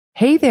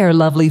Hey there,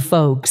 lovely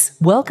folks.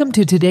 Welcome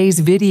to today's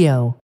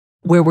video,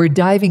 where we're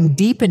diving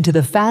deep into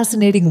the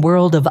fascinating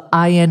world of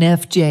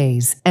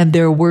INFJs and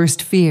their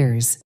worst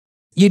fears.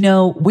 You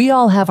know, we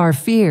all have our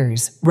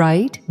fears,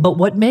 right? But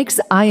what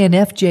makes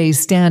INFJs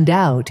stand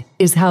out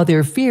is how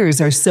their fears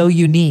are so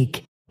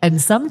unique.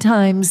 And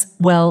sometimes,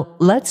 well,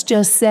 let's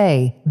just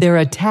say they're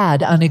a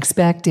tad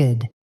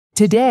unexpected.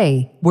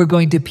 Today, we're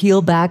going to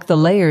peel back the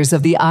layers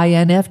of the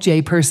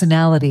INFJ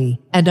personality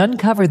and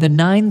uncover the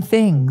 9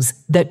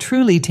 things that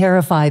truly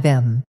terrify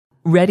them.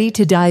 Ready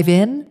to dive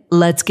in?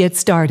 Let's get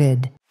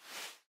started.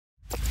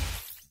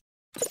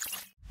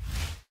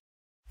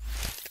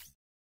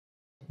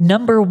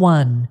 Number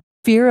 1.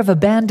 Fear of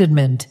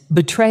abandonment,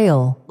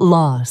 betrayal,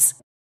 loss.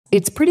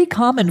 It's pretty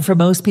common for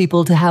most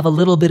people to have a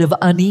little bit of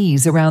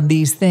unease around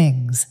these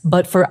things,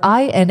 but for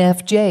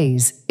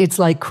INFJs, it's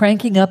like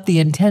cranking up the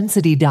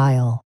intensity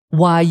dial.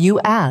 Why, you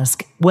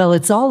ask? Well,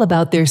 it's all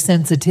about their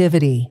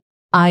sensitivity.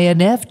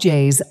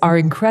 INFJs are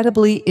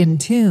incredibly in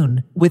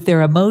tune with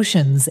their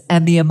emotions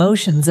and the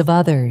emotions of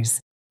others.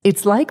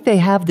 It's like they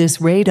have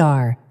this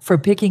radar for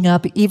picking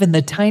up even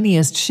the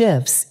tiniest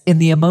shifts in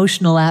the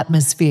emotional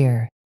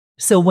atmosphere.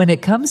 So when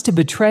it comes to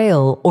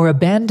betrayal or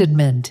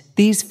abandonment,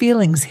 these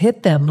feelings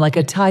hit them like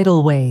a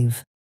tidal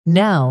wave.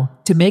 Now,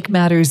 to make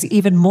matters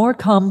even more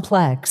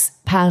complex,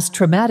 past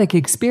traumatic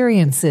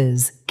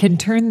experiences can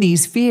turn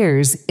these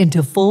fears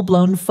into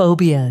full-blown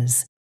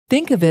phobias.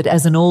 Think of it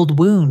as an old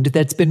wound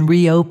that's been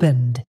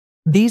reopened.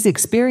 These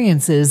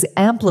experiences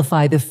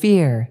amplify the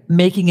fear,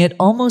 making it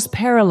almost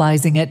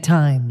paralyzing at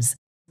times.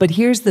 But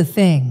here's the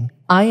thing.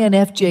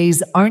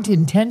 INFJs aren't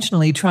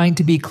intentionally trying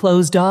to be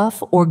closed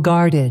off or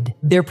guarded.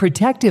 Their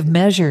protective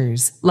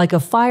measures, like a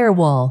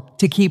firewall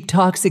to keep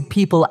toxic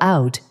people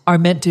out, are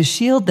meant to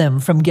shield them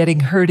from getting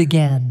hurt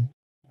again.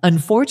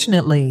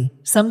 Unfortunately,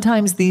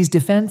 sometimes these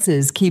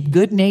defenses keep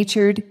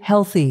good-natured,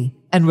 healthy,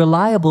 and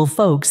reliable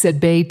folks at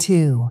bay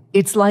too.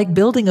 It's like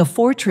building a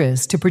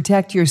fortress to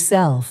protect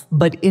yourself,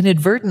 but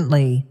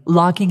inadvertently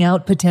locking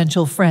out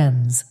potential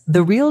friends.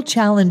 The real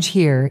challenge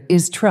here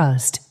is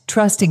trust.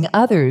 Trusting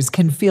others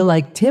can feel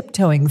like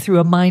tiptoeing through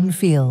a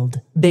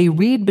minefield. They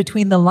read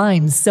between the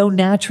lines so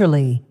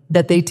naturally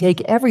that they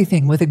take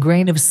everything with a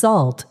grain of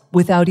salt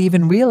without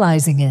even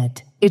realizing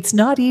it. It's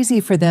not easy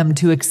for them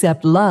to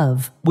accept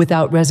love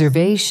without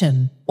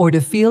reservation or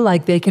to feel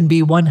like they can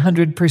be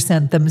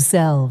 100%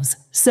 themselves.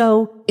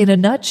 So, in a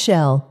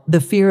nutshell, the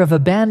fear of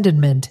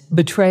abandonment,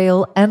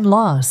 betrayal, and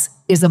loss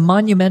is a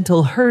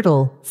monumental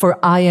hurdle for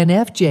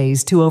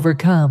INFJs to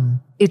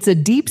overcome. It's a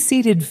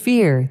deep-seated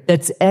fear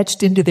that's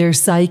etched into their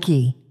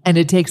psyche, and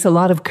it takes a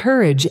lot of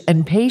courage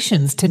and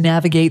patience to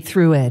navigate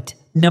through it.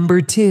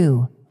 Number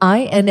 2.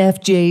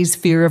 INFJs'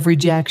 Fear of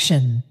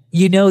Rejection.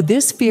 You know,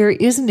 this fear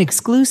isn't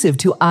exclusive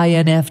to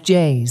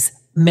INFJs.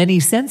 Many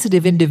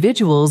sensitive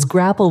individuals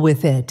grapple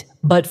with it,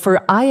 but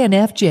for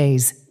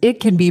INFJs, it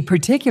can be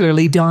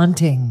particularly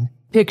daunting.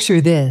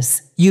 Picture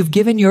this. You've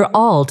given your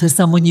all to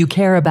someone you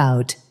care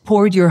about,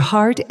 poured your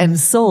heart and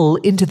soul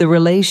into the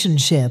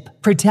relationship,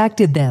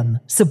 protected them,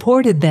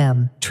 supported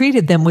them,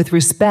 treated them with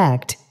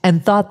respect,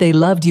 and thought they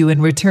loved you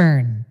in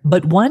return.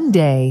 But one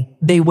day,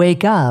 they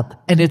wake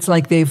up, and it's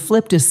like they've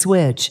flipped a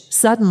switch.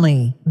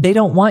 Suddenly, they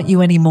don't want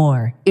you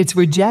anymore. It's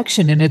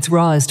rejection in its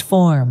rawest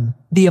form.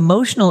 The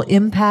emotional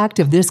impact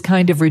of this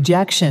kind of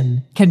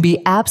rejection can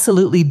be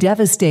absolutely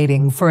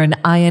devastating for an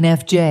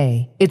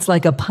INFJ. It's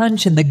like a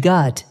punch in the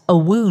gut, a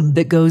wound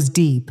that goes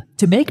deep.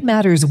 To make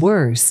matters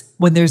worse,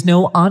 when there's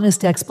no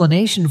honest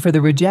explanation for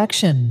the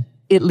rejection,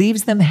 it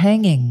leaves them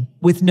hanging,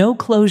 with no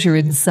closure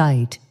in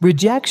sight.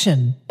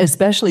 Rejection,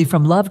 especially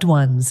from loved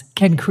ones,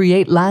 can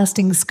create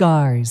lasting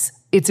scars.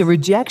 It's a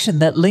rejection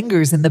that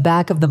lingers in the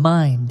back of the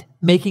mind,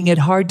 making it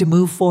hard to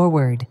move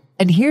forward.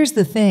 And here's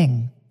the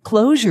thing.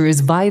 Closure is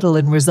vital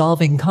in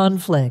resolving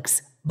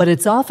conflicts, but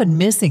it's often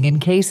missing in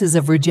cases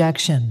of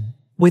rejection.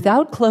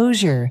 Without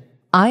closure,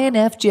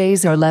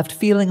 INFJs are left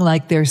feeling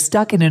like they're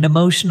stuck in an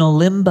emotional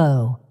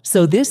limbo.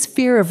 So this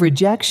fear of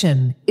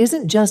rejection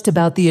isn't just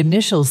about the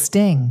initial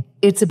sting,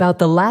 it's about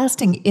the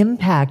lasting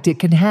impact it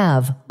can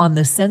have on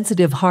the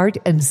sensitive heart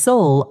and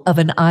soul of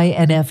an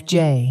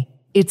INFJ.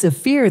 It's a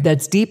fear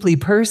that's deeply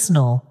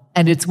personal,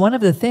 and it's one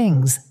of the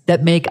things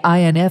that make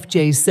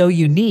INFJs so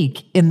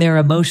unique in their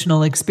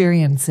emotional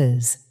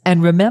experiences.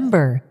 And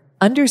remember,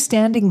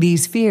 understanding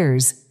these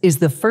fears is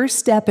the first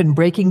step in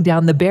breaking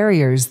down the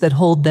barriers that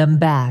hold them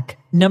back.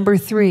 Number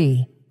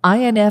 3.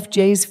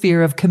 INFJs'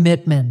 Fear of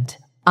Commitment.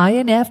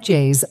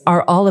 INFJs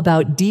are all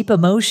about deep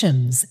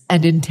emotions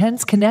and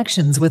intense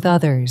connections with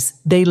others.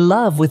 They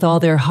love with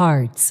all their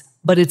hearts,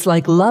 but it's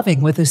like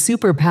loving with a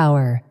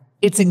superpower.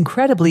 It's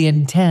incredibly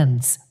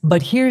intense,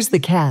 but here's the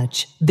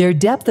catch. Their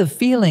depth of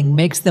feeling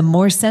makes them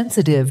more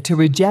sensitive to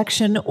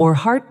rejection or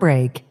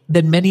heartbreak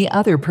than many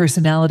other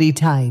personality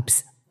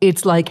types.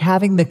 It's like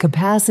having the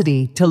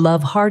capacity to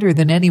love harder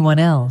than anyone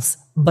else,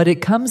 but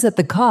it comes at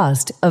the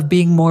cost of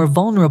being more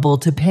vulnerable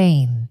to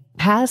pain.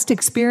 Past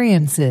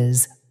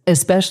experiences,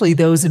 especially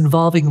those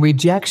involving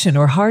rejection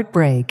or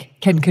heartbreak,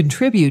 can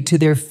contribute to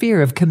their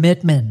fear of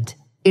commitment.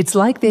 It's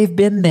like they've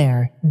been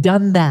there,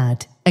 done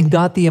that, and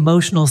got the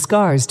emotional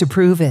scars to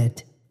prove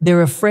it.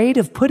 They're afraid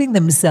of putting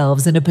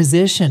themselves in a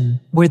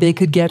position where they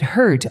could get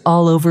hurt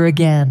all over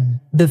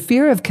again. The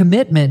fear of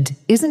commitment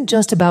isn't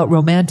just about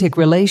romantic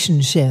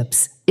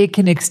relationships. It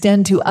can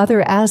extend to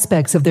other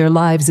aspects of their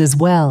lives as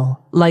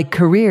well, like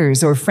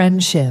careers or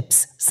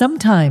friendships.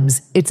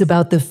 Sometimes it's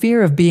about the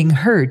fear of being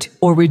hurt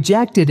or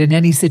rejected in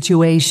any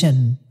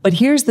situation. But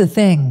here's the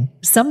thing,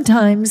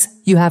 sometimes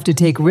you have to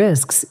take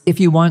risks if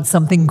you want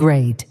something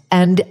great.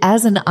 And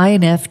as an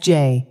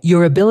INFJ,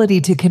 your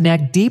ability to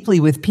connect deeply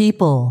with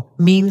people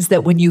means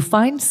that when you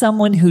find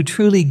someone who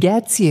truly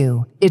gets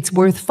you, it's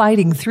worth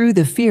fighting through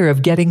the fear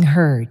of getting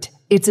hurt.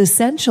 It's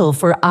essential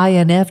for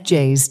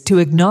INFJs to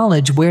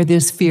acknowledge where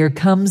this fear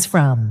comes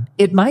from.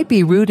 It might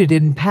be rooted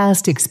in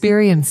past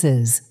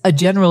experiences, a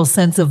general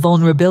sense of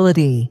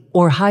vulnerability,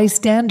 or high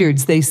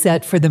standards they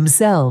set for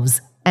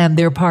themselves and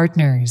their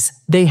partners.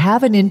 They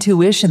have an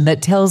intuition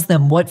that tells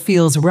them what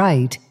feels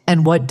right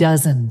and what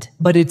doesn't.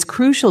 But it's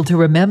crucial to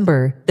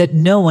remember that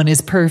no one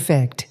is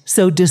perfect.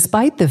 So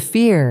despite the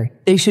fear,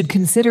 they should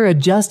consider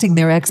adjusting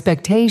their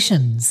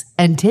expectations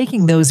and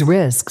taking those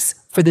risks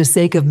for the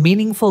sake of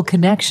meaningful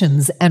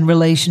connections and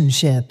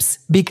relationships.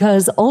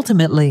 Because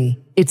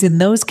ultimately, it's in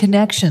those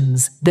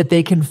connections that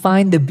they can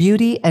find the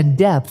beauty and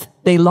depth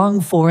they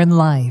long for in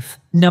life.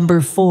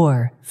 Number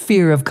 4,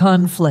 fear of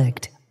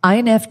conflict.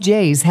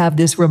 INFJs have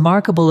this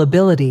remarkable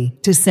ability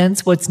to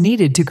sense what's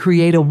needed to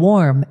create a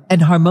warm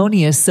and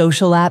harmonious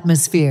social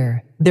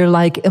atmosphere. They're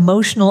like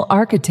emotional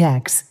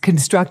architects,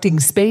 constructing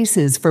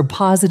spaces for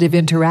positive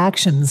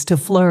interactions to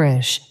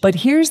flourish. But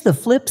here's the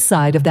flip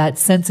side of that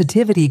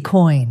sensitivity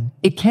coin.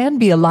 It can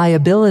be a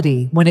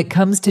liability when it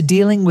comes to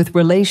dealing with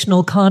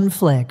relational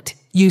conflict.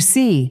 You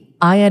see,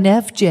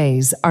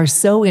 INFJs are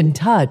so in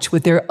touch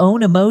with their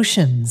own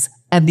emotions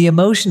and the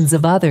emotions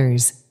of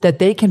others that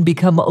they can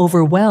become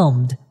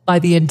overwhelmed by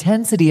the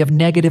intensity of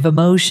negative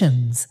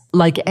emotions,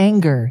 like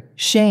anger,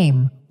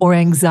 shame, or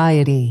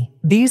anxiety.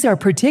 These are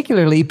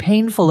particularly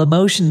painful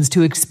emotions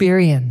to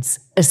experience,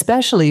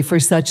 especially for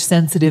such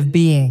sensitive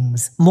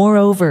beings.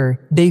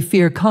 Moreover, they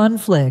fear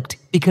conflict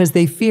because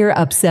they fear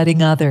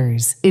upsetting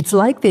others. It's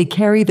like they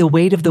carry the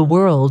weight of the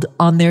world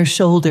on their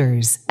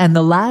shoulders, and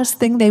the last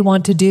thing they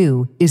want to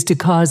do is to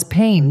cause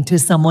pain to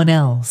someone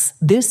else.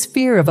 This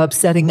fear of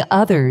upsetting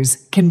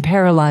others can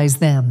paralyze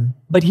them.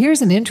 But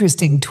here's an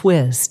interesting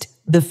twist.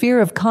 The fear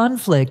of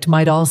conflict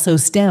might also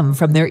stem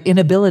from their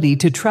inability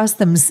to trust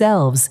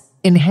themselves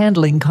in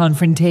handling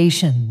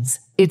confrontations.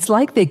 It's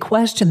like they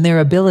question their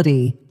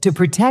ability to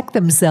protect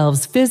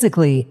themselves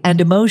physically and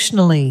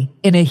emotionally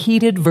in a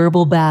heated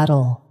verbal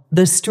battle.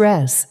 The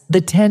stress,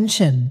 the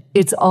tension,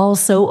 it's all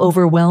so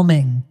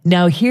overwhelming.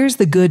 Now here's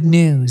the good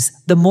news.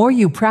 The more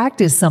you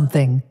practice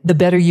something, the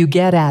better you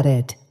get at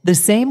it. The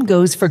same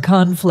goes for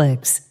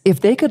conflicts.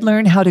 If they could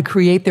learn how to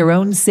create their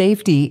own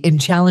safety in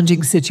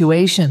challenging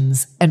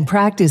situations and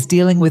practice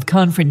dealing with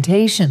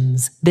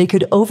confrontations, they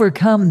could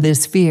overcome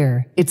this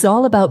fear. It's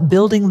all about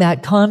building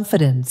that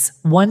confidence,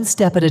 one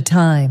step at a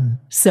time.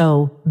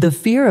 So, the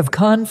fear of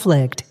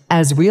conflict,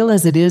 as real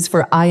as it is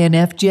for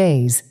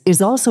INFJs,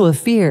 is also a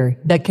fear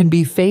that can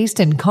be faced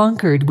and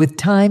conquered with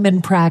time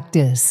and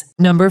practice.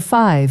 Number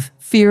 5,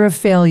 fear of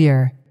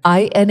failure.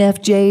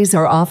 INFJs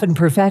are often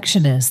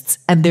perfectionists,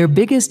 and their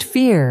biggest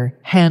fear,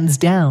 hands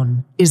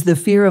down, is the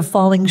fear of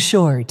falling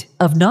short,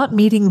 of not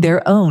meeting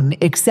their own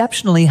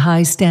exceptionally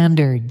high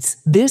standards.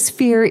 This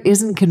fear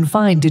isn't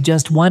confined to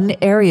just one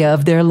area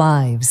of their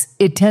lives.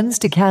 It tends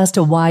to cast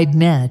a wide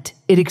net.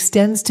 It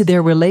extends to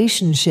their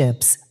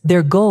relationships,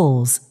 their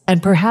goals,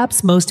 and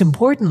perhaps most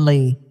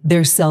importantly,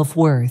 their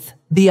self-worth.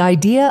 The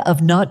idea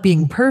of not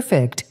being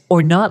perfect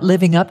or not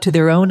living up to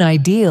their own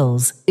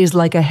ideals is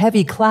like a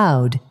heavy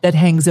cloud that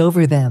hangs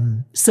over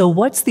them. So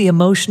what's the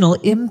emotional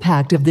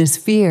impact of this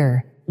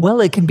fear? Well,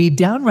 it can be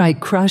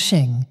downright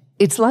crushing.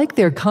 It's like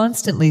they're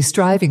constantly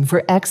striving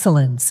for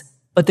excellence,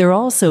 but they're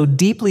also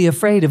deeply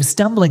afraid of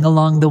stumbling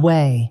along the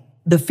way.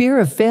 The fear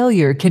of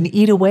failure can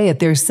eat away at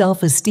their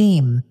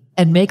self-esteem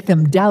and make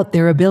them doubt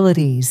their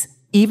abilities,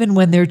 even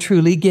when they're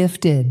truly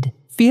gifted.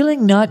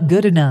 Feeling not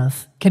good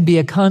enough can be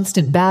a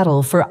constant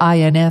battle for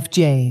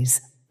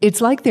INFJs. It's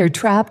like they're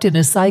trapped in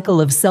a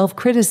cycle of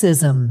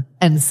self-criticism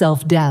and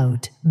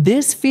self-doubt.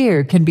 This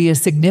fear can be a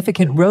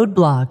significant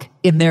roadblock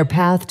in their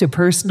path to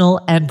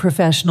personal and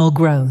professional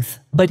growth.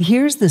 But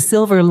here's the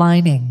silver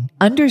lining.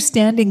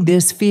 Understanding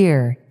this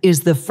fear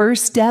is the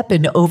first step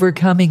in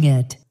overcoming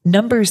it.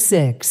 Number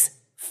 6,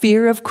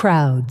 fear of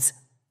crowds.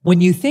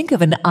 When you think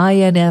of an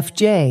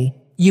INFJ,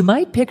 you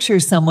might picture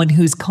someone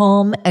who's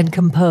calm and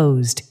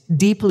composed,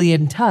 deeply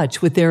in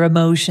touch with their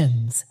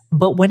emotions.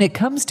 But when it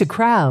comes to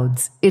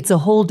crowds, it's a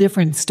whole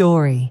different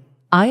story.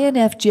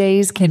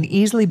 INFJs can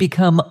easily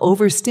become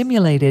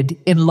overstimulated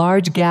in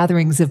large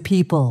gatherings of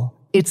people.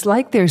 It's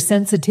like their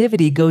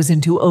sensitivity goes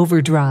into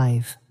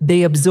overdrive.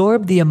 They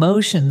absorb the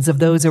emotions of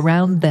those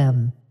around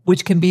them,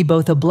 which can be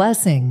both a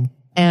blessing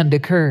and a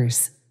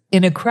curse.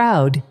 In a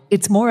crowd,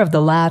 it's more of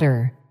the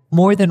latter.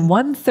 More than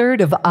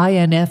 1/3 of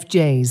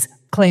INFJs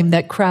claim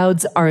that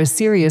crowds are a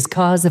serious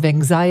cause of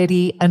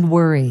anxiety and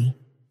worry.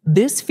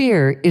 This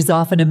fear is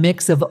often a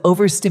mix of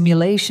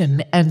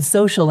overstimulation and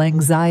social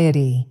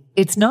anxiety.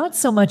 It's not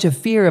so much a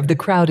fear of the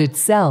crowd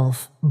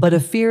itself, but a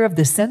fear of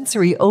the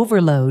sensory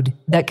overload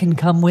that can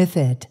come with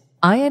it.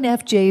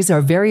 INFJs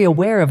are very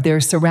aware of their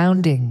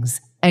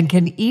surroundings and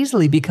can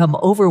easily become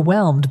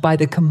overwhelmed by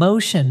the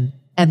commotion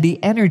and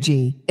the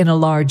energy in a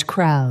large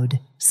crowd.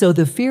 So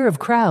the fear of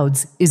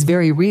crowds is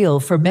very real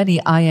for many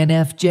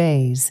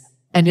INFJs,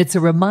 and it's a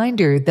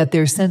reminder that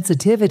their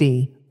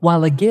sensitivity,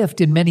 while a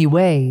gift in many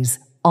ways,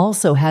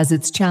 also has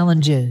its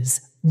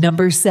challenges.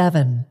 Number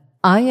 7.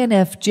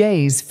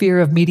 INFJs' fear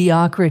of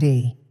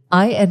mediocrity.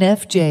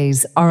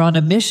 INFJs are on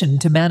a mission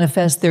to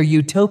manifest their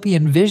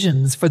utopian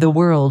visions for the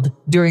world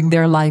during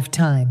their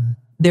lifetime.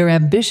 They're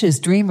ambitious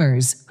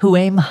dreamers who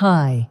aim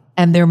high,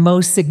 and their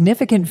most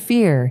significant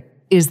fear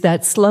is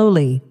that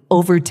slowly,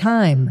 over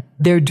time,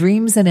 their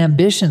dreams and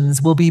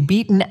ambitions will be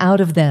beaten out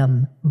of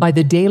them by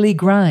the daily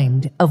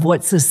grind of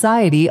what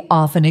society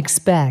often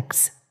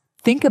expects.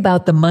 Think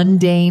about the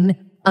mundane,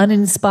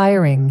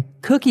 uninspiring,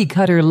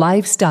 cookie-cutter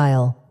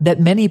lifestyle that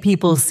many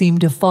people seem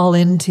to fall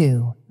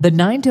into. The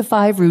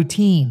 9-to-5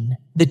 routine,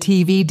 the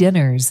TV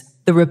dinners,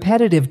 the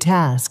repetitive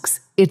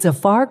tasks. It's a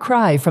far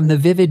cry from the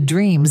vivid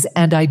dreams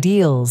and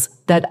ideals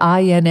that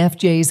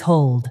INFJs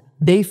hold.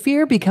 They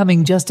fear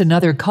becoming just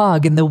another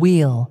cog in the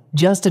wheel,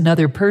 just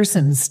another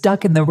person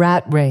stuck in the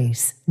rat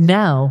race.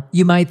 Now,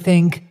 you might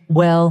think,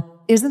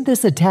 well, isn't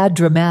this a tad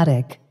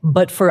dramatic?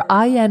 But for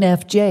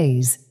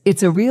INFJs,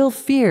 it's a real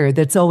fear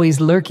that's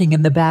always lurking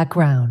in the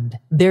background.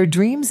 Their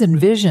dreams and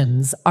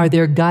visions are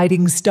their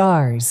guiding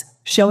stars,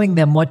 showing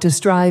them what to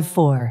strive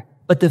for.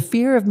 But the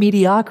fear of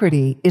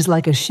mediocrity is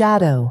like a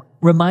shadow,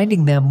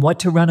 reminding them what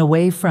to run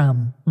away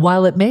from.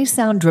 While it may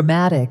sound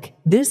dramatic,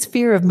 this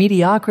fear of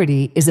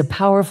mediocrity is a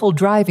powerful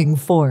driving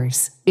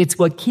force. It's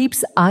what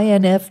keeps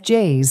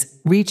INFJs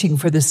reaching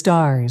for the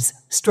stars,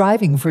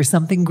 striving for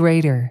something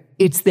greater.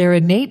 It's their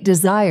innate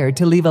desire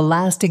to leave a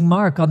lasting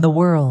mark on the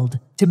world,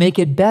 to make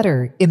it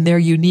better in their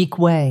unique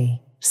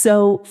way.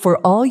 So, for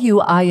all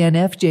you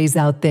INFJs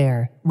out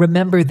there,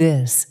 remember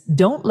this: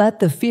 don't let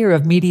the fear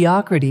of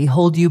mediocrity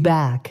hold you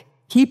back.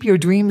 Keep your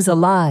dreams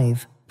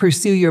alive,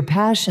 pursue your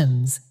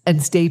passions,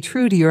 and stay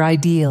true to your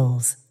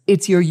ideals.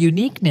 It's your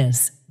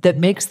uniqueness that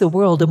makes the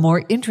world a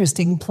more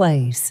interesting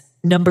place.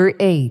 Number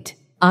 8.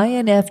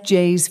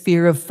 INFJs'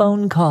 fear of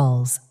phone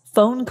calls.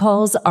 Phone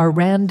calls are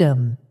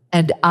random,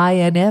 and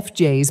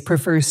INFJs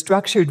prefer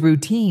structured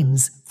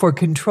routines for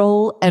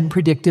control and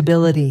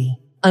predictability.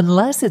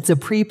 Unless it's a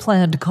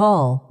pre-planned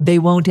call, they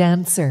won't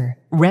answer.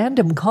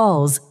 Random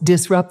calls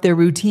disrupt their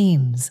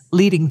routines,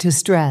 leading to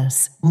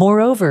stress.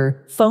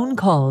 Moreover, phone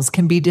calls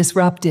can be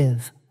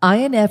disruptive.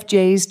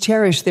 INFJs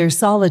cherish their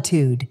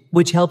solitude,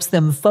 which helps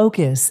them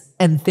focus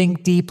and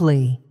think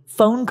deeply.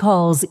 Phone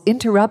calls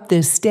interrupt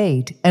this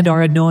state and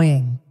are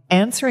annoying.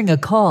 Answering a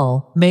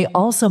call may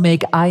also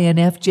make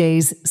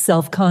INFJs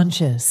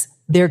self-conscious.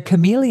 Their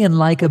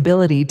chameleon-like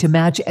ability to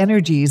match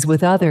energies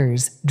with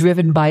others,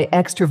 driven by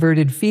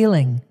extroverted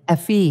feeling,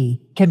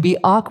 FE, can be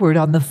awkward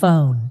on the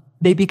phone.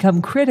 They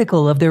become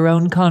critical of their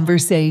own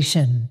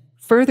conversation.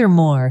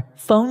 Furthermore,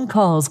 phone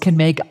calls can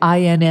make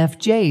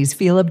INFJs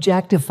feel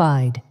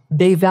objectified.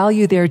 They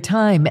value their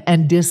time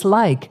and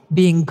dislike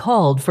being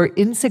called for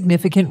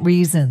insignificant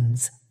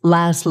reasons.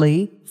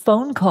 Lastly,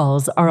 phone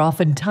calls are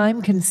often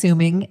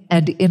time-consuming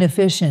and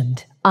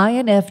inefficient.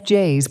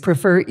 INFJs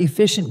prefer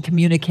efficient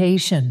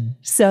communication.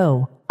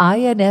 So,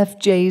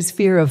 INFJs'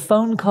 fear of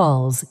phone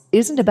calls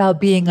isn't about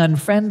being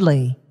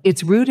unfriendly.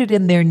 It's rooted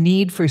in their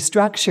need for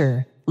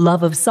structure,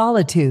 love of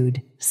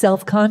solitude,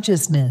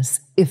 self-consciousness,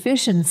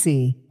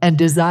 efficiency, and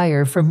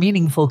desire for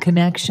meaningful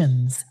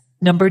connections.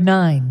 Number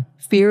 9.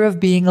 Fear of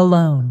being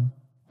alone.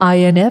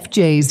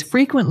 INFJs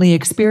frequently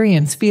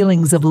experience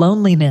feelings of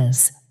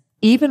loneliness,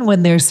 even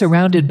when they're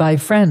surrounded by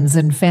friends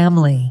and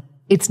family.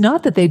 It's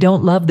not that they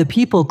don't love the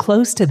people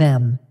close to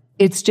them.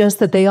 It's just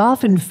that they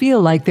often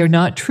feel like they're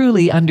not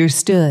truly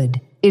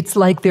understood. It's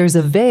like there's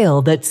a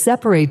veil that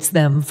separates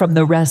them from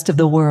the rest of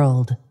the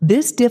world.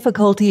 This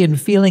difficulty in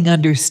feeling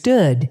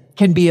understood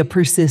can be a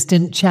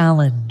persistent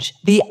challenge.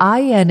 The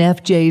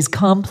INFJ's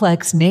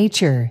complex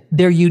nature,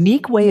 their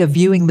unique way of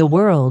viewing the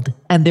world,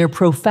 and their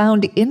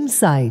profound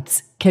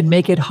insights can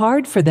make it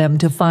hard for them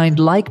to find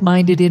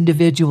like-minded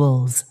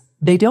individuals.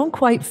 They don't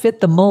quite fit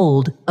the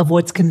mold of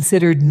what's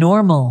considered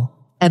normal,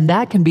 and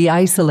that can be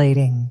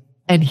isolating.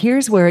 And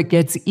here's where it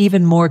gets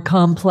even more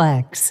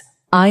complex.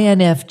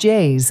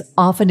 INFJs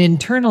often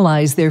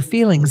internalize their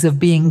feelings of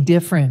being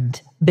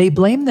different. They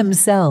blame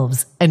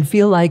themselves and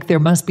feel like there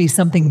must be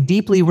something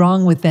deeply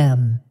wrong with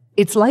them.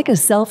 It's like a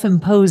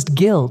self-imposed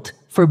guilt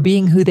for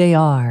being who they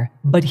are.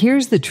 But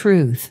here's the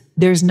truth.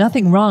 There's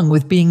nothing wrong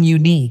with being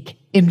unique.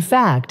 In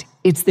fact,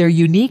 it's their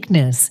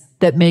uniqueness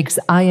that makes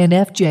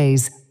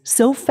INFJs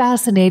so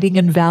fascinating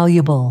and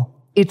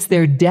valuable. It's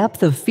their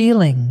depth of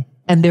feeling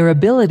and their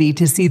ability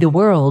to see the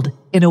world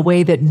in a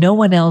way that no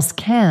one else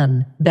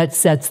can that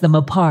sets them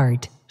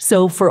apart.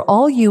 So for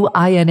all you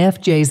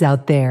INFJs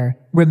out there,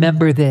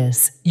 Remember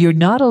this: you're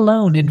not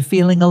alone in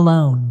feeling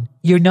alone.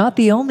 You're not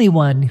the only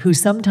one who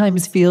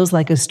sometimes feels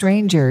like a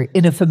stranger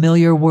in a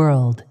familiar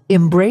world.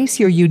 Embrace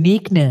your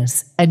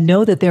uniqueness and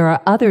know that there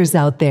are others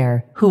out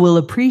there who will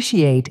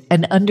appreciate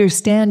and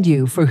understand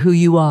you for who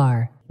you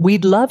are.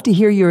 We'd love to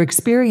hear your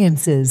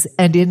experiences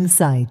and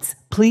insights.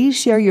 Please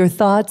share your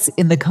thoughts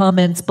in the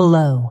comments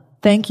below.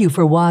 Thank you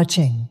for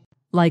watching.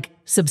 Like,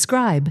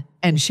 subscribe,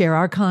 and share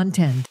our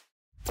content.